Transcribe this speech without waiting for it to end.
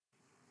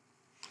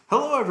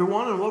Hello,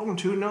 everyone, and welcome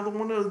to another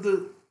one of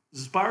the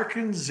Spark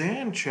and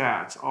Zan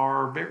Chats,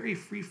 our very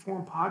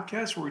free-form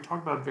podcast where we talk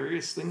about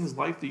various things,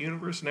 life, the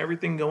universe, and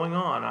everything going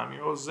on. I'm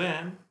your host,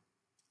 Zan,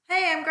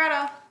 Hey, I'm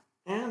Greta.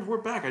 and we're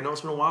back. I know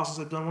it's been a while since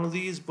I've done one of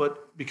these,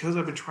 but because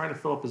I've been trying to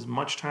fill up as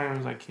much time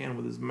as I can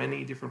with as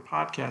many different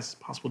podcasts as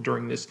possible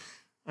during this,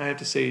 I have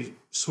to say,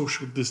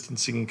 social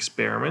distancing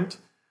experiment,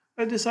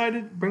 I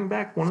decided to bring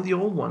back one of the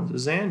old ones, the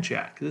Zan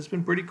Chat, because it's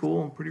been pretty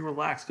cool and pretty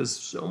relaxed, because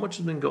so much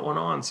has been going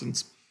on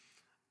since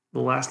the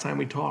last time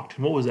we talked.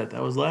 And what was that?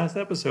 That was last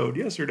episode,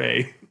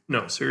 yesterday.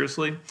 No,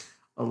 seriously,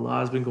 a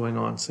lot has been going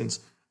on since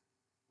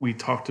we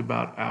talked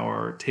about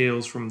our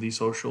tales from the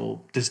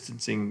social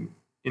distancing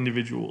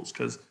individuals.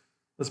 Because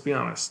let's be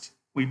honest,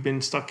 we've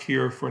been stuck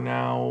here for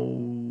now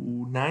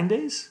 9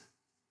 days.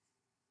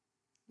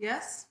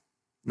 Yes?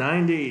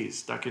 9 days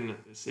stuck in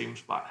the same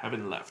spot,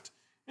 haven't left.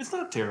 It's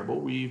not terrible.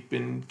 We've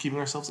been keeping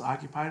ourselves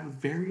occupied with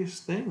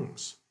various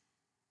things.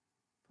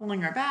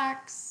 Pulling our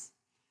backs,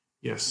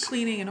 Yes.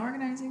 cleaning and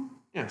organizing.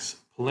 Yes,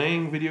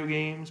 playing video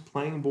games,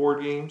 playing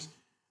board games,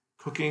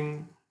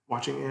 cooking,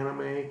 watching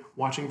anime,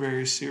 watching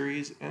various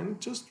series, and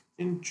just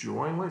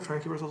enjoying life, trying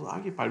to keep ourselves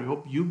occupied. We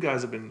hope you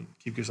guys have been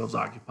keep yourselves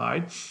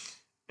occupied.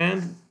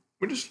 And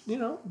we're just,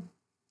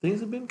 things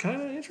have been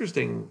kind of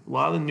interesting. A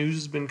lot of the news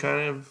has been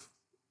kind of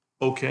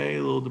okay,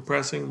 a little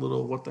depressing, a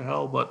little what the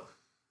hell, but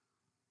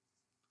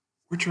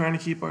we're trying to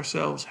keep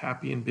ourselves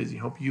happy and busy.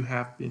 Hope you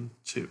have been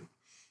too.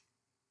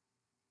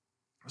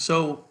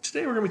 So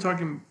today we're going to be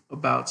talking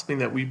about something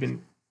that we've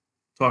been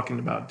talking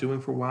about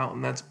doing for a while,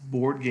 and that's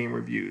board game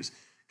reviews.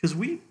 Because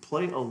we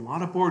play a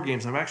lot of board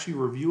games. I've actually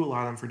reviewed a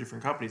lot of them for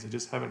different companies. I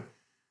just haven't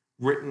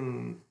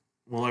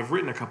I've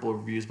written a couple of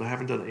reviews, but I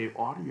haven't done an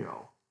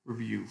audio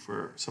review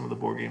for some of the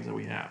board games that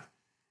we have.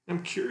 And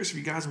I'm curious if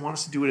you guys want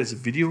us to do it as a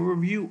video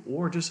review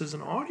or just as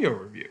an audio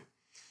review.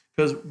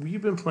 Because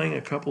we've been playing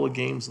a couple of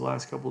games the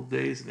last couple of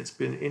days, and it's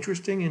been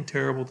interesting and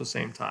terrible at the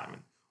same time.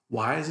 And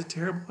why is it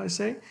terrible, I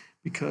say?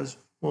 Because,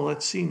 well,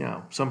 let's see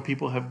now. Some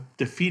people have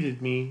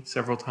defeated me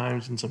several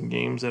times in some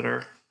games that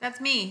are, That's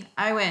me.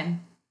 I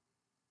win.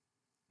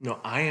 no,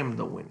 I am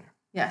the winner.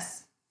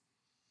 Yes.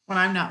 When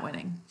I'm not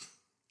winning.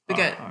 But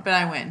good. But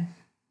I win.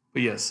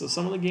 But yes, so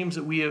some of the games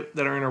that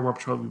that are in our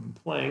repertoire we've been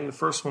playing, the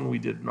first one we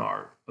did in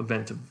our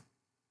event of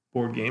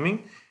board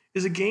gaming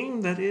is a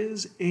game that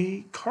is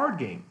a card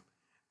game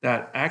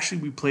that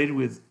actually we played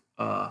with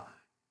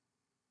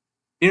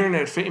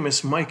internet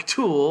famous Mike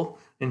Toole,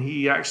 and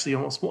he actually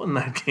almost won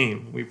that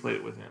game when we played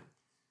it with him.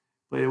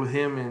 Played it with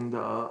him and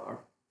our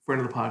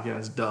friend of the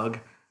podcast, Doug.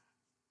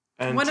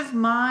 And One of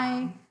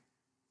my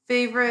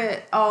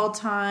favorite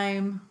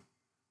all-time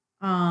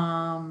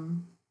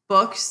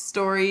books,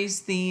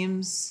 stories,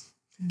 themes,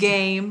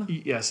 game.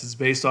 Yes, it's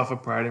based off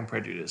of Pride and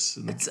Prejudice.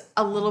 And It's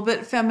a little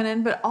bit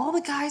feminine, but all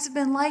the guys have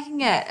been liking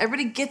it.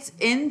 Everybody gets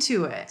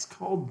into it. it's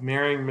called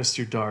Marrying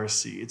Mr.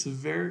 Darcy. It's a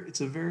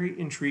very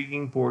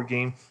intriguing board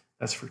game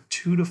that's for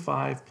 2 to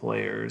 5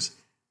 players,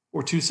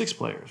 or 2 to 6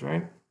 players,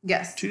 right?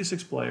 Yes. 2 to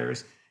 6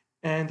 players,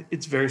 and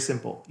it's very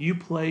simple. You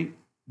play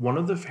one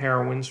of the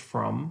heroines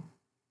from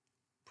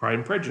Pride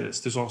and Prejudice.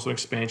 There's also an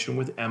expansion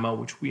with Emma,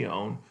 which we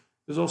own.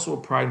 There's also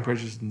a Pride and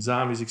Prejudice and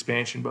Zombies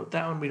expansion, but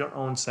that one we don't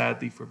own,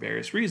 sadly, for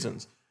various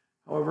reasons.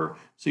 However,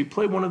 so you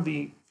play one of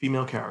the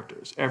female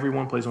characters.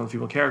 Everyone plays one of the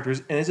female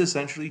characters, and it's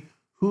essentially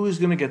who is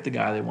going to get the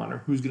guy they want, or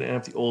who's going to end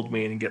up the old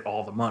maid and get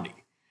all the money.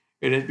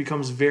 And it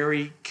becomes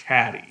very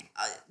catty.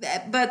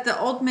 But the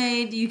old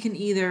maid you can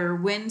either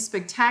win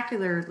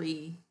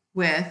spectacularly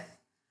with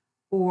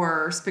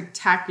or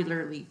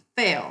spectacularly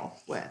fail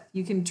with.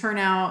 You can turn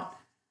out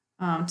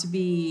to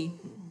be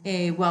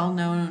a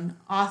well-known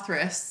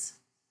authoress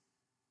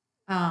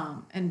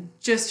and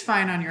just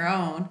fine on your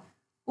own,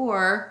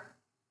 or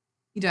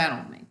you die an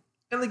old maid.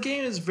 And the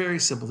game is very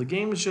simple. The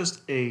game is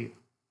just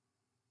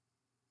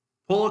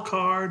pull a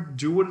card,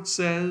 do what it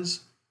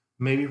says,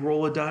 maybe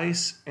roll a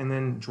dice, and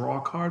then draw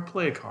a card,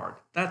 play a card.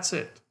 That's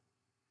it.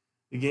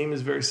 The game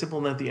is very simple,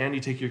 and at the end,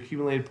 you take your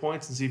accumulated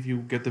points and see if you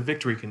get the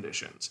victory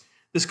conditions.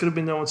 This could have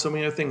been done with so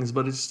many other things,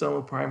 but it's done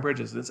with Pride and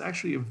Prejudice. It's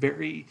actually a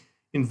very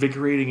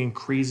invigorating and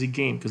crazy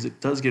game because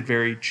it does get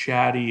very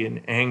chatty and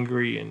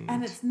angry.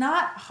 And it's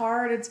not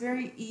hard. It's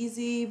very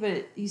easy,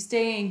 but you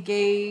stay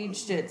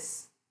engaged.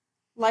 It's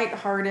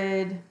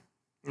lighthearted.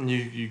 And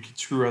you can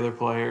screw other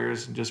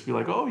players and just be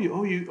like,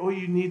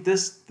 you need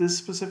this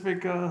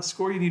specific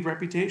score. You need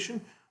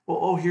reputation.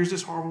 Well, here's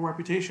this horrible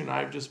reputation.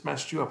 I've just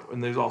messed you up.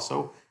 And there's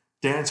also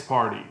dance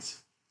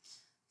parties.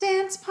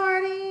 Dance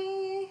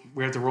party.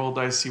 We have to roll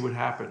dice, see what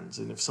happens,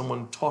 and if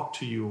someone talked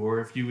to you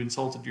or if you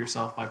insulted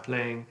yourself by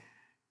playing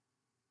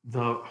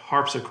the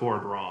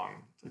harpsichord wrong.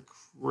 It's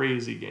a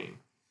crazy game.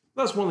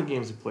 That's one of the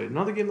games we played.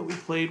 Another game that we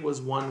played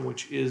was one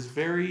which is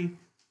very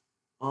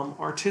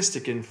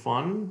artistic and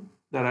fun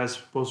that I was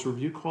supposed to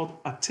review called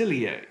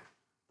Atelier,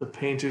 the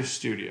Painter's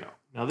Studio.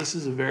 Now, this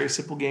is a very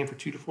simple game for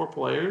 2 to 4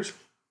 players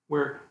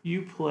where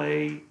you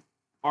play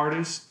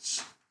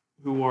artists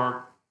who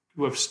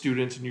have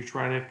students and you're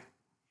trying to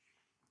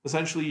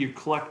essentially you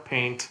collect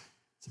paint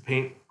to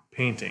paint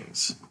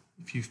paintings.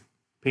 If you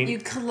paint. You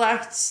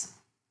collect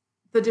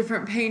the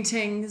different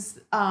paintings.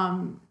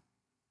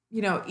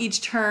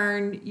 Each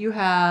turn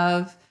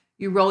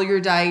you roll your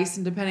dice,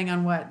 and depending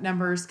on what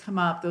numbers come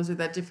up, those are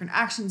the different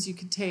actions you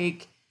can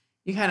take.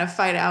 You kind of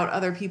fight out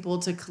other people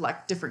to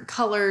collect different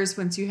colors.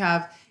 Once you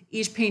have,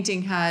 each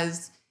painting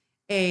has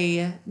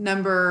a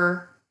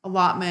number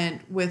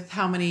allotment with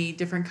how many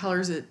different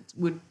colors it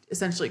would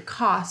essentially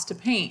cost to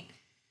paint.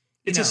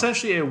 It's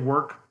essentially a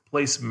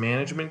workplace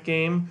management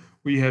game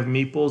where you have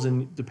meeples,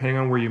 and depending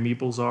on where your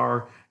meeples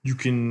are, you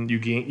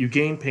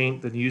gain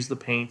paint, then you use the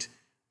paint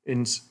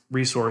and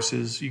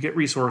resources. You get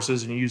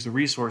resources, and you use the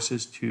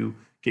resources to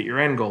get your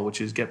end goal,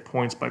 which is get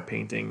points by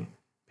painting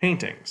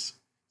paintings.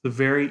 It's a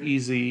very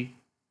easy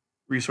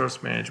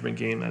resource management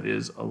game that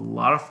is a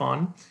lot of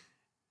fun.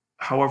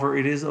 However,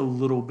 it is a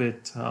little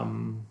bit,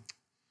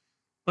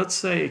 let's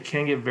say it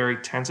can get very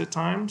tense at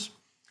times.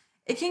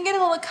 It can get a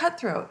little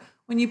cutthroat.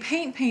 When you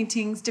paint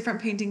paintings,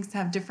 different paintings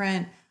have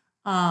different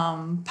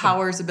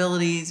powers,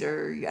 abilities,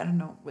 or I don't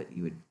know what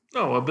you would...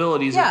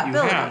 abilities that you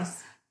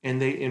have.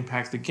 And they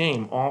impact the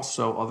game.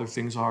 Also, other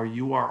things are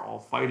you are all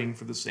fighting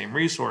for the same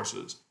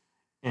resources.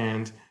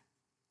 And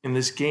in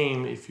this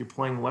game, if you're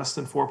playing less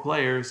than 4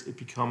 players, it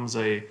becomes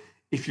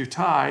if you're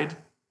tied,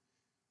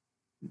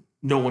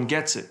 no one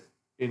gets it.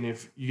 And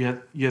if you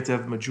have to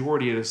have the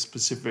majority at a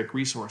specific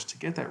resource to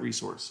get that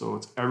resource. So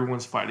it's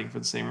everyone's fighting for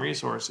the same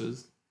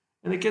resources.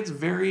 And it gets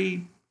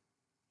very,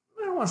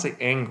 I don't want to say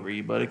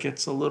angry, but it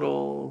gets a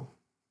little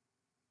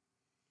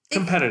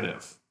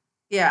competitive.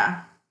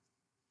 Yeah.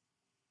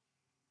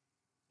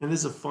 And this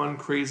is a fun,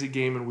 crazy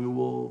game, and we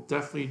will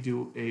definitely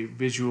do a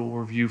visual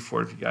review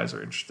for it if you guys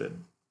are interested.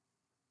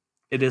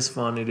 It is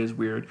fun. It is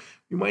weird.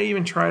 We might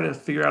even try to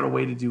figure out a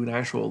way to do an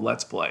actual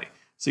Let's Play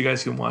so you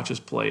guys can watch us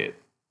play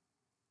it.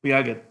 We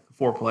gotta get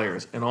 4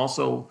 players. And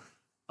also,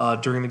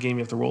 during the game,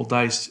 you have to roll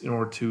dice in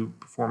order to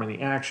perform any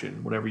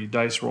action. Whatever you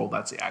dice roll,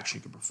 that's the action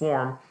you can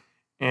perform.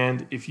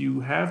 And if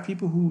you have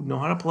people who know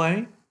how to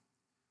play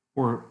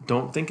or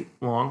don't think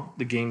long,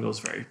 the game goes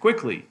very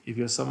quickly. If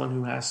you have someone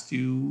who has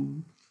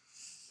to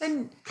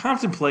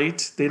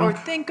contemplate, or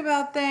think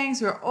about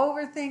things or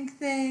overthink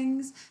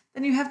things,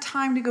 then you have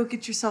time to go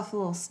get yourself a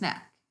little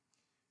snack.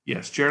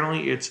 Yes,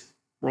 generally it's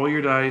roll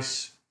your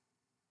dice,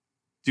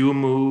 do a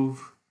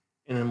move,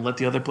 and then let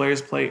the other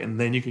players play, and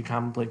then you can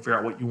contemplate, figure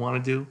out what you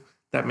want to do.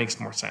 That makes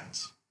more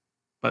sense.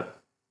 But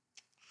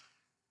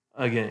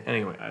again,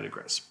 anyway, I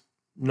digress.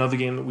 Another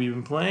game that we've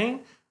been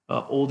playing,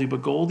 Oldie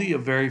But Goldie, a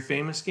very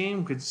famous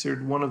game,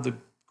 considered one of the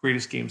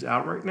greatest games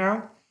out right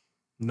now.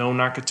 No,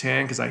 not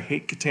Catan, because I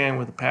hate Catan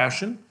with a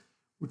passion.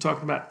 We're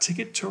talking about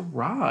Ticket to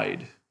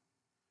Ride,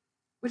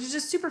 which is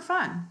just super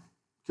fun.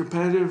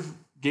 Competitive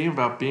game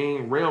about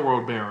being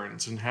railroad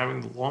barons and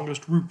having the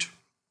longest route.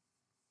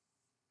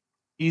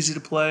 Easy to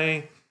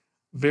play,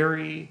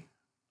 very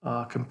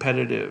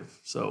competitive.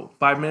 So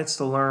 5 minutes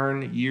to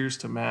learn, years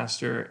to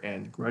master,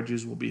 and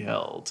grudges will be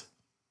held.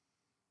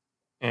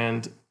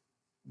 And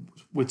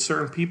with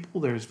certain people,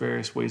 there's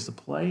various ways to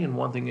play. And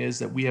one thing is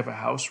that we have a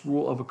house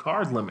rule of a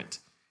card limit.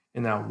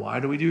 And now, why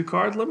do we do a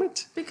card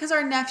limit? Because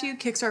our nephew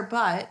kicks our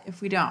butt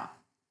if we don't.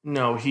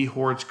 No, he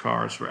hoards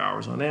cards for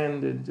hours on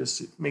end, and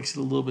just makes it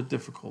a little bit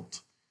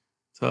difficult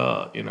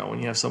to, when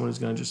you have someone who's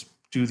going to just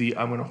do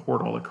I'm going to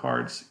hoard all the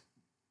cards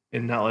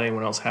and not let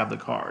anyone else have the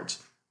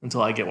cards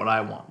until I get what I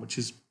want, which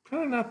is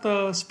kind of not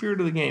the spirit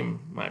of the game,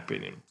 in my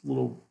opinion. It's a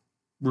little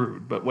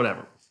rude, but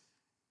whatever.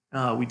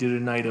 We did a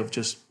night of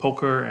just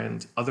poker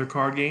and other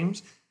card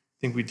games. I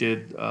think we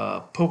did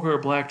poker,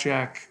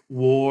 blackjack,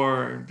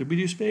 war. Did we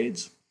do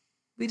spades?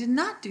 We did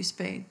not do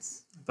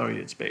spades. I thought we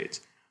did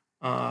spades.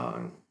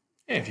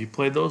 If you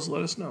played those,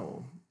 let us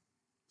know.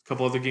 A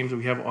couple other games that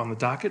we have on the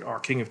docket are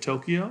King of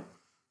Tokyo,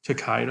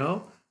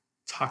 Tokaido,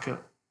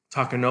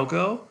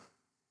 Takanoko,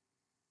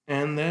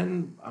 and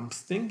then I'm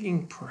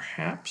thinking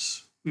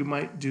perhaps we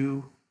might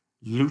do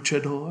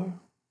Luchador.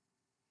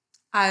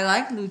 I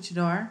like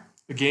Luchador.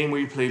 A game where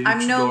you play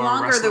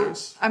Luchador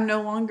wrestlers. I'm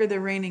no longer the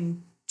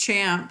reigning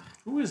champ.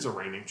 Who is the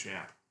reigning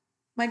champ?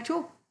 Mike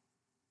Toole.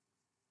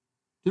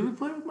 Did we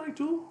play with Mike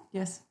Toole?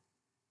 Yes.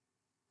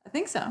 I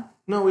think so.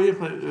 No, we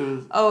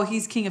didn't play.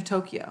 He's King of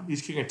Tokyo.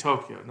 He's King of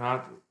Tokyo,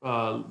 not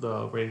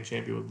the reigning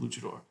champion with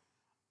Luchador.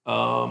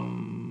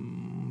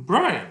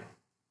 Brian.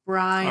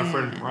 Our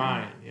friend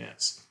Brian,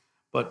 yes.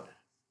 But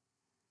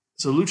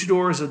so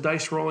Luchador is a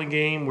dice rolling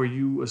game where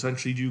you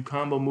essentially do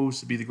combo moves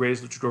to be the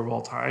greatest Luchador of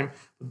all time.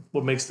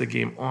 What makes the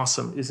game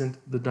awesome isn't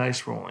the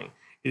dice rolling.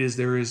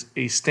 There is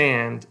a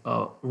stand,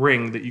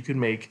 ring that you can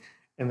make,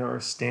 and there are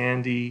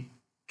standee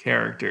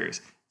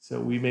characters. So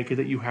we make it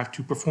that you have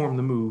to perform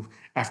the move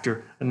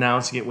after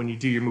announcing it when you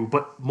do your move.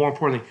 But more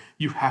importantly,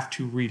 you have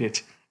to read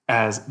it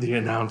as the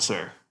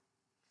announcer.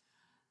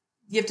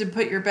 You have to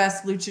put your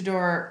best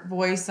Luchador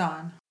voice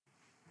on.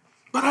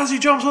 But as he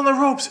jumps on the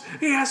ropes,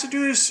 he has to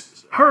do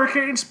this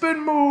hurricane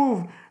spin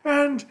move.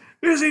 And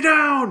is he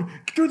down?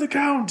 Do the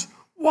count.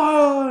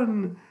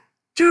 1,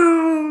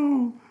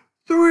 2,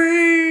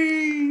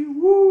 3.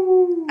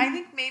 Woo! I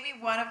think maybe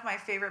one of my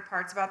favorite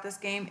parts about this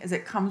game is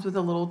it comes with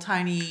a little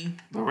tiny.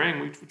 The ring,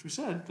 which we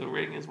said, the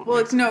ring is what. Well,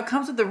 makes it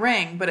comes with the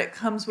ring, but it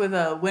comes with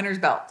a winner's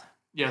belt.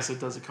 Yes, it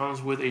does. It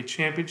comes with a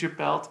championship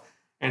belt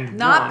and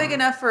not big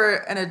enough for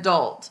an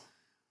adult,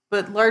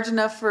 but large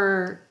enough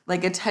for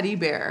like a teddy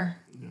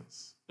bear.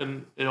 Yes,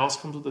 and it also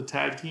comes with a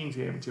tag team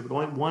championship. It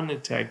only won a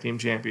tag team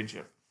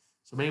championship,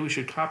 so maybe we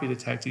should copy the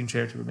tag team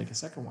championship and make a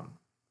second one.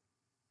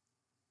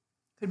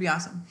 Could be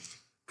awesome.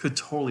 Could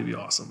totally be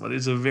awesome, but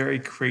it's a very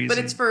crazy. But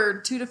it's for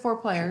 2 to 4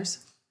 players.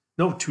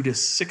 No, 2 to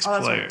 6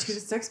 players. Right, 2 to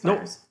 6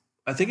 players.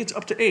 No, I think it's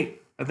up to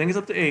 8.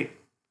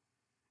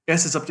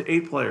 Yes, it's up to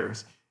 8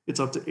 players. It's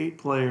up to 8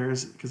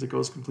 players because it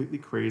goes completely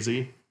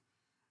crazy.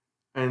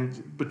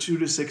 But 2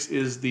 to 6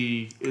 is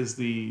the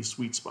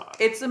sweet spot.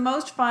 It's the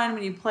most fun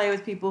when you play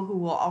with people who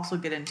will also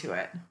get into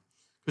it.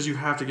 Because you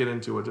have to get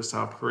into it, just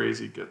how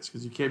crazy it gets.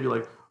 Because you can't be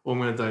like, oh, I'm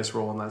going to dice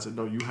roll and that's it.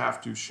 No, you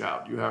have to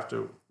shout. You have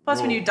to. Plus,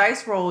 when you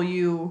dice roll,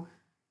 you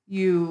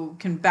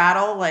can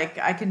battle. Like,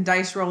 I can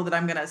dice roll that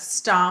I'm going to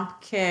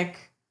stomp,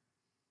 kick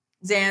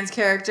Zan's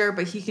character,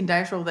 but he can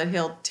dice roll that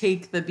he'll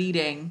take the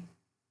beating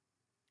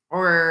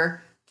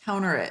or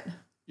counter it.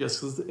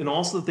 Yes, and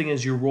also the thing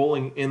is you're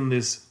rolling in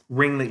this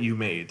ring that you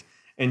made.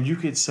 And you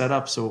could set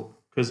up so,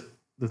 because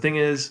the thing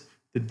is,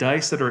 the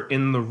dice that are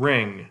in the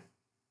ring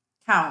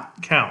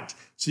count.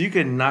 So you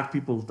can knock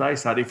people's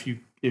dice out if you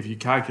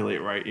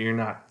calculate right. You're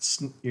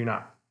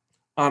not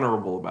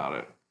honorable about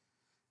it.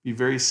 Be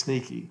very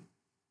sneaky.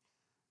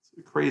 It's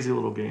a crazy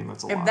little game.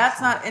 That's a lot. If that's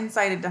not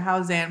insight into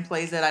how Zan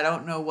plays it, I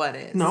don't know what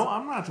is. No,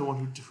 I'm not the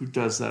one who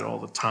does that all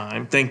the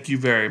time. Thank you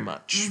very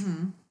much.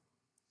 Mm-hmm.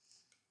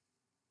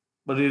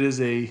 But it is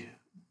it's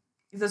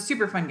a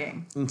super fun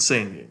game.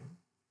 Insane game.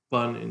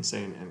 Fun,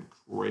 insane, and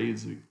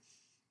crazy.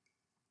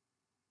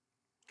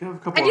 I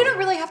don't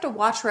really have to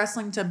watch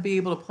wrestling to be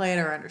able to play it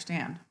or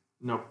understand.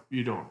 No,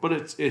 you don't.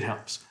 But it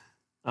helps.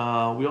 We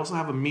also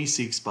have a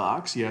Meeseeks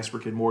box. Yes,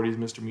 Rick and Morty's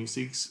Mr.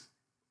 Meeseeks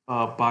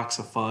box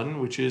of fun,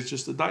 which is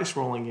just a dice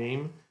rolling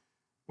game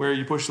where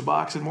you push the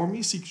box and more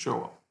Meeseeks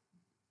show up.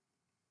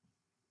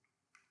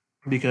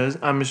 Because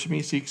I'm Mr.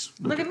 Meeseeks.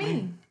 Look at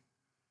me.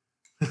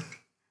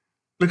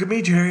 Look at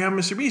me, Jerry. I'm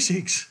Mr.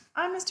 Meeseeks.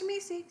 I'm Mr.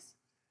 Meeseeks.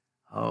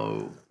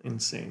 Oh,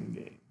 insane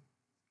game.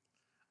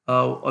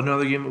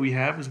 Another game that we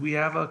have is we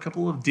have a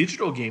couple of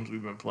digital games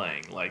we've been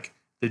playing, like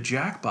the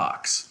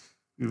Jackbox.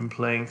 We've been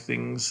playing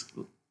things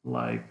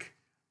like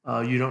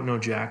You Don't Know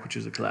Jack, which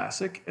is a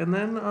classic, and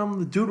then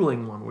the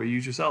doodling one where you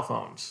use your cell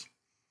phones.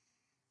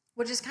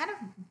 Which is kind of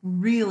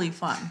really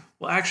fun.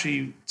 Well,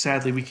 actually,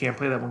 sadly, we can't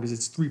play that one because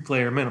it's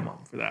 3-player minimum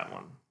for that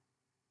one.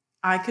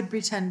 I could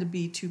pretend to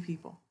be 2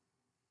 people.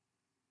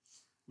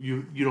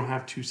 You don't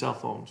have 2 cell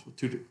phones with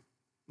 2.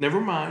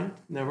 Never mind.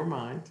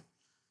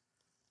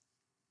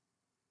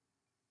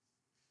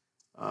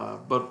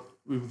 But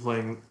we've been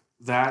playing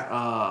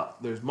that.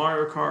 There's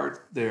Mario Kart.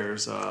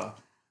 There's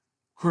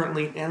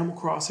currently Animal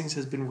Crossings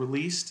has been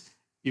released,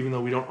 even though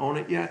we don't own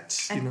it yet.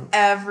 And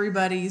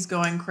everybody's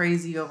going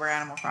crazy over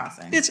Animal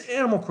Crossing. It's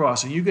Animal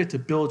Crossing. You get to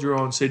build your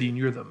own city, and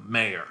you're the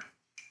mayor.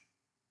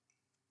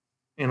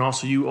 And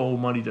also, you owe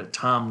money to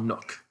Tom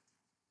Nook.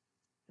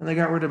 And they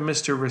got rid of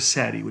Mr.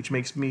 Rossetti, which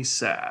makes me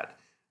sad.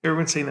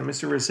 Everyone's saying that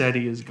Mr.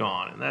 Rossetti is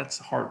gone, and that's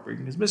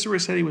heartbreaking because Mr.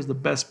 Rossetti was the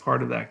best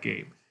part of that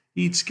game.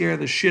 He'd scare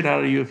the shit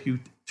out of you if you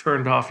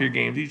turned off your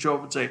games. He'd show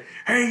up and say,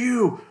 "Hey,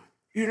 you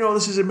know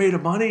this isn't made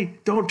of money.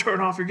 Don't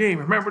turn off your game.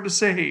 Remember to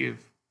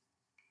save."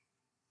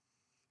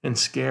 And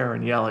scare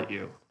and yell at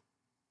you.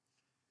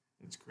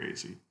 It's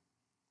crazy.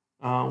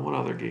 What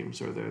other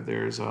games are there?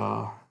 There's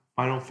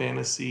Final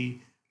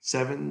Fantasy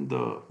VII,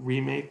 the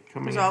remake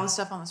coming. Is all the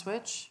stuff on the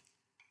Switch?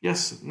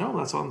 Yes. No,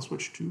 that's on the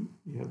Switch too.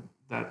 You have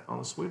that on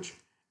the Switch.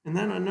 And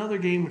then another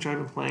game which I've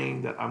been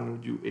playing that I'm going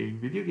to do a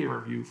video game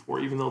review for,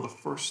 even though one of the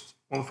first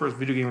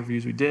video game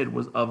reviews we did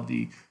was of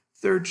the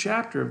 3rd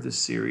chapter of this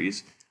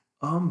series,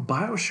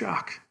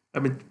 BioShock.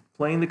 I've been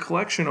playing the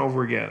collection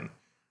over again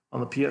on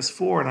the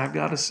PS4, and I've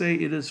got to say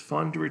it is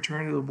fun to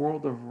return to the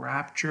world of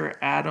Rapture,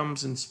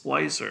 Atoms, and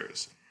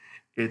Splicers.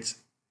 It's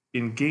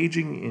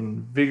engaging,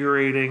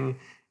 invigorating,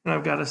 and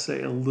I've got to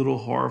say a little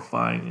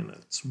horrifying, and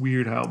it's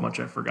weird how much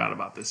I forgot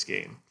about this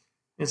game.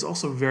 It's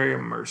also very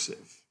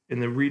immersive.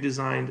 And the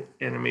redesigned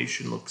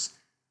animation looks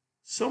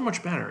so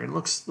much better.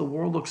 The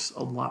world looks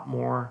a lot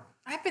more.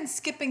 I've been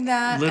skipping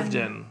that. Lived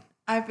in.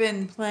 I've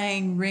been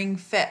playing Ring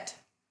Fit.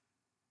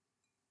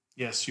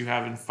 Yes, you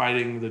have been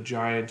fighting the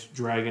giant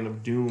dragon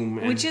of doom.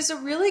 Which is a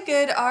really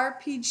good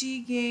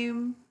RPG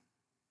game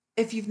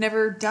if you've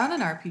never done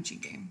an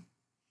RPG game.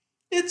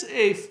 It's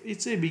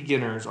a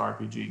beginner's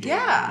RPG game,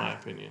 in my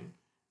opinion.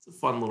 It's a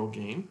fun little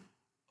game.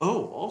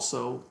 Oh,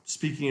 also,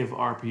 speaking of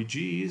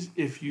RPGs,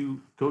 if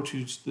you go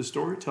to the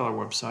Storyteller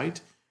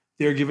website,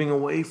 they're giving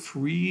away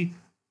free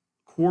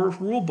core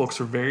rule books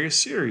for various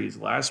series.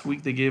 Last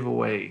week they gave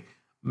away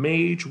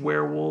Mage,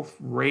 Werewolf,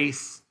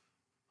 Wraith,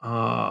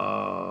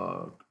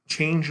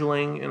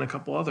 Changeling, and a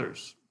couple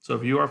others. So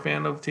if you are a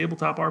fan of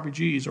tabletop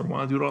RPGs or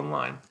want to do it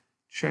online,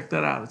 check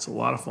that out. It's a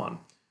lot of fun.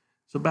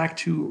 So back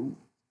to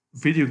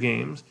video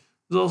games.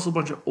 There's also a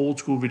bunch of old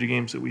school video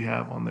games that we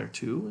have on there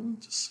too,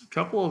 and just a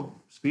couple of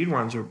speed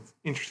runs are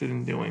interested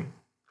in doing.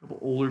 A couple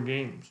older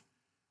games.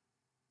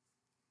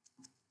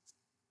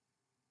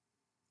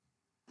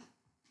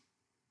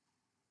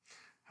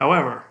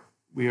 However,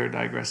 we are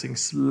digressing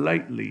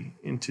slightly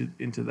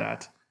into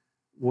that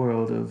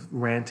world of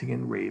ranting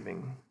and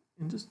raving,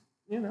 and just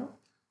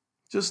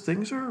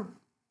things are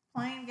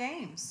Playing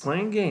games.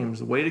 playing games,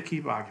 the way to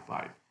keep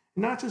occupied.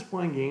 And not just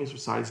playing games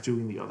besides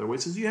doing the other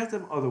ways, because you have to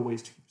have other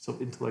ways to keep yourself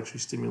intellectually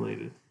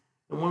stimulated.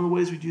 And one of the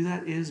ways we do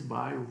that is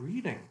by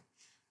reading.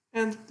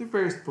 And there are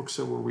various books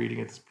that we're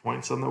reading at this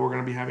point, some that we're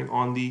going to be having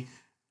on the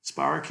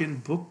Sparkin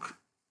book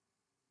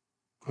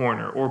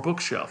corner or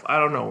bookshelf. I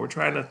don't know. We're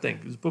trying to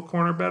think. Is book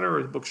corner better or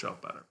is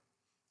bookshelf better?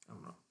 I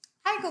don't know.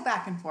 I go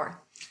back and forth.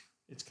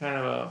 It's kind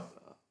of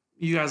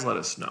you guys let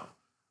us know.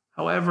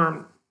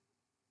 However,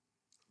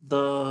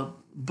 the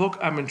book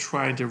I've been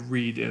trying to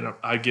read, and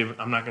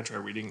I'm not going to try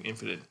reading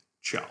Infinite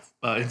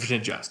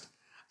Jest.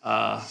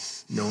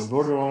 No one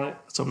voted on it,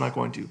 so I'm not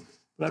going to.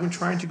 But I've been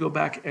trying to go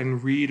back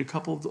and read a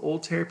couple of the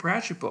old Terry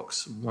Pratchett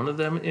books. One of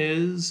them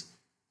is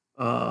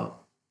The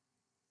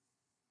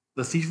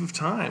Thief of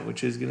Time,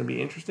 which is going to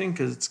be interesting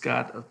because it's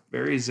got a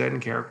very zen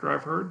character,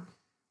 I've heard.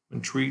 I'm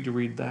intrigued to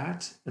read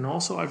that. And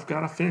also, I've got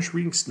to finish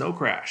reading Snow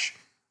Crash,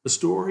 the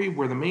story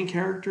where the main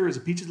character is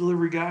a pizza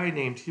delivery guy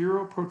named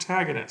Hero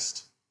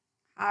Protagonist.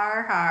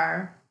 Har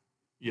har.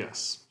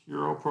 Yes,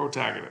 Hero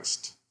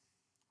Protagonist.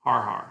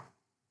 Har har.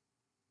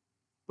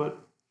 But,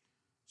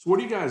 so what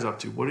are you guys up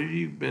to? What have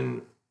you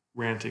been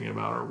ranting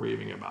about or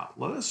raving about?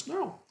 Let us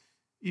know.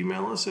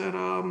 Email us at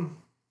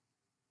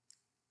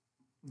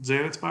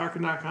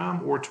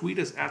zan@spirekin.com or tweet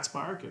us at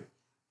Spirekin.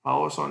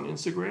 Follow us on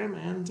Instagram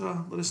and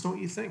let us know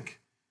what you think.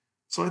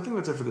 So I think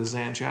that's it for the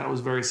Zan chat. It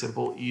was very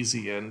simple,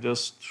 easy, and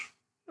just,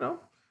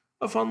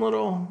 a fun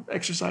little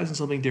exercise and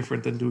something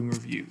different than doing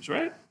reviews,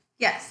 right?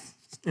 Yes.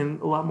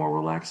 And a lot more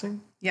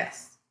relaxing.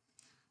 Yes.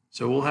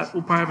 So we'll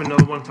probably have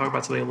another one, talk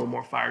about something a little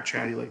more fire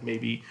chatty, like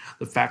maybe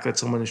the fact that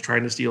someone is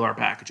trying to steal our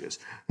packages.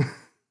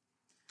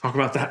 Talk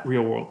about that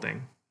real world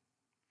thing.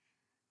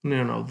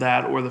 No,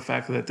 that or the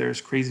fact that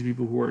there's crazy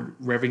people who are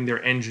revving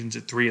their engines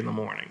at 3 a.m.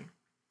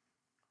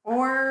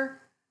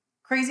 Or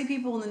crazy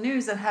people in the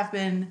news that have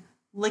been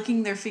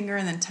licking their finger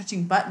and then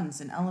touching buttons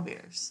in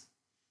elevators.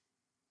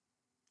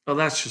 Oh,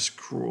 that's just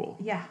cruel.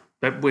 Yeah.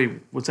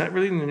 Wait, was that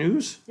really in the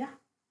news? Yeah.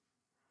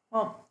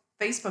 Well,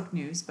 Facebook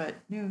news, but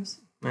news.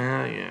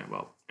 Yeah,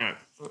 well, all right.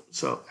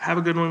 So have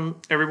a good one,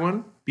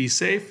 everyone. Be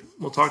safe.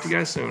 We'll talk to you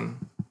guys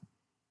soon.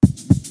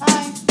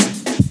 Bye.